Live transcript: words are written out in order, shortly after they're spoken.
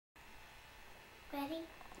Ready?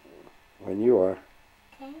 When you are.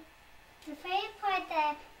 Okay. The favorite part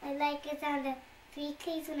that I like is on the 3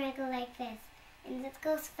 keys when I go like this. And it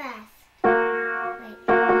goes fast. Wait.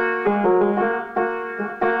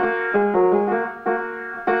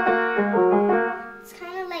 It's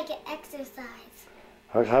kind of like an exercise.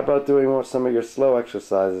 How about doing some of your slow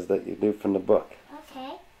exercises that you do from the book?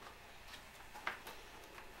 Okay.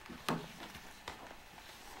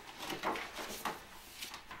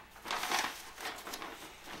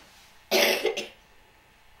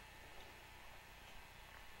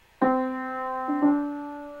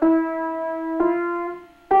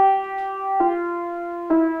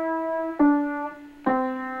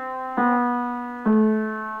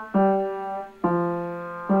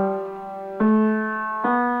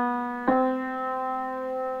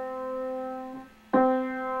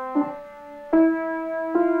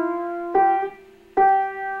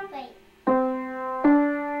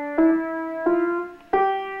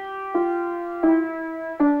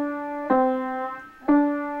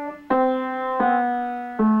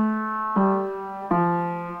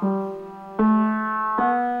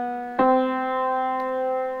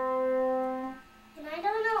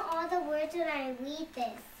 When I read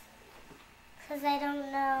this, because I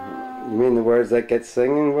don't know. You mean the words that get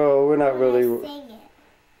singing? Well, we're not really. Sing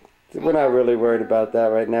it. We're not really worried about that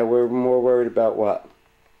right now. We're more worried about what?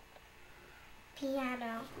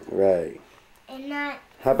 Piano. Right. And not.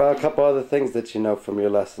 How about a couple other things that you know from your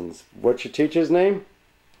lessons? What's your teacher's name?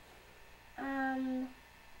 I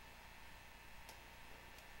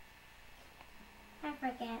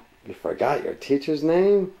forget. You forgot your teacher's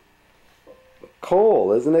name?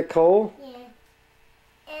 Cole, isn't it Cole? Yeah.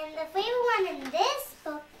 And the favorite one in this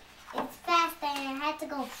book is fast, and I had to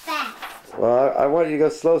go fast. Well, I want you to go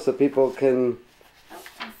slow so people can. Oh,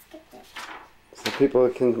 I skipped it. So people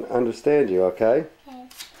can understand you, okay? Okay.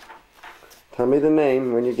 Tell me the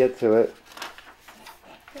name when you get to it.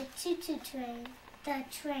 The choo-choo train. The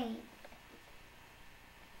train.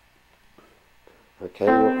 Okay.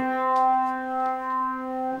 Well,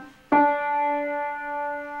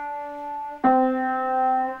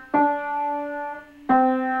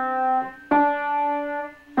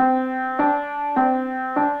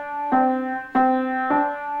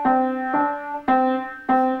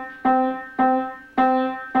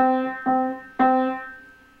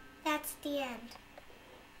 That's the end.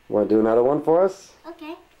 want to do another one for us?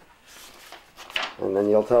 Okay. And then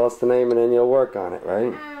you'll tell us the name and then you'll work on it,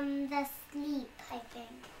 right? The sleep, I think.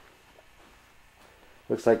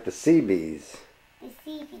 Looks like the sea bees. The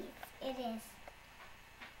sea bees. It is.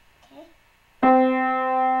 Okay.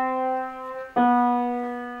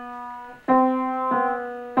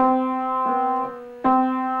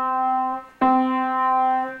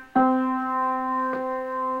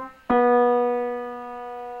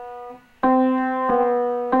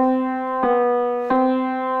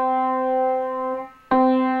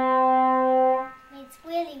 It's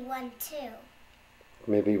really 1, 2.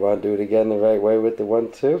 Maybe you want to do it again the right way with the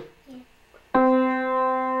 1, 2? Yeah.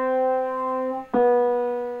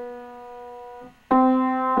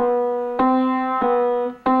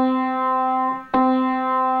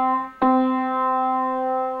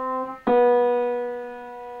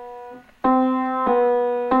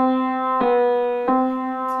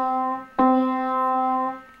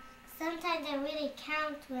 Sometimes I really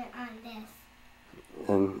count on this.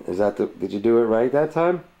 And is that did you do it right that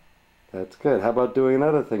time? That's good. How about doing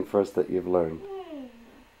another thing first that you've learned?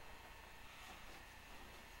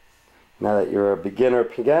 Now that you're a beginner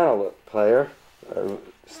piano player,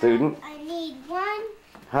 student. I need 1.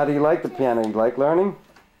 How do you like the piano? You like learning?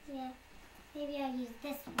 Yeah. Maybe I'll use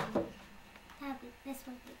this one. This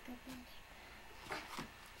one would be good.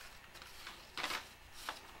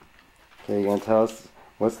 Okay, you gonna tell us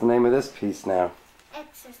what's the name of this piece now?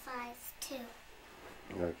 Exercise 2.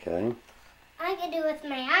 Okay. I can do it with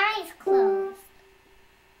my eyes closed.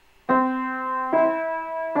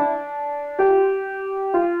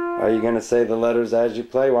 Are you gonna say the letters as you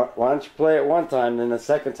play? Why don't you play it one time, then the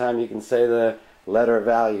second time you can say the letter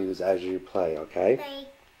values as you play, okay?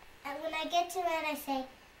 When I get to it, I say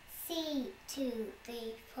C, 2,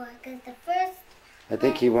 3, 4, because the first... I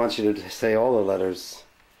think he wants you to say all the letters.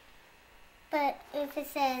 But if it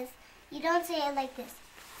says, you don't say it like this,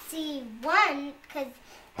 C1, because...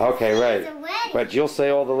 Okay, right. But you'll say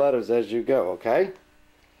all the letters as you go, okay?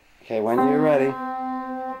 Okay, when you're ready.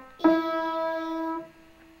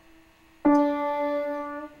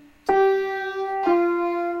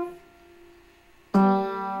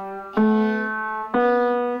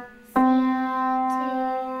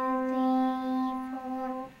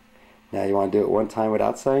 Now you want to do it one time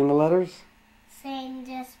without saying the letters? Saying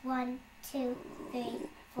just 1, 2, 3,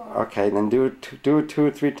 4. Okay, then do it 2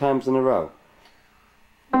 or 3 times in a row.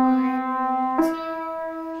 1,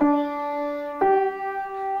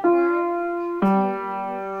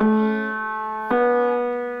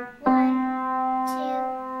 2,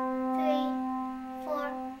 3,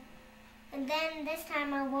 4. And then this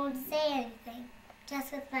time I won't say anything,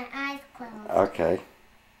 just with my eyes closed. Okay.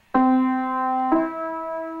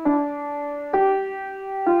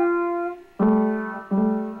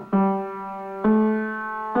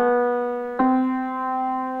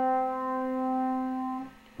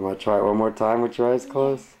 You want to try it one more time with your eyes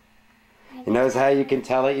closed? You notice how you can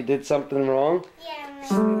tell that you did something wrong?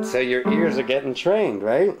 Yeah. So your ears are getting trained,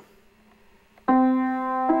 right?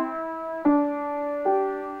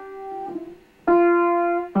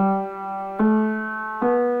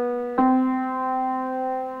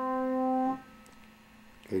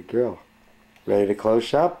 Good girl. Ready to close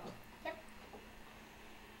shop?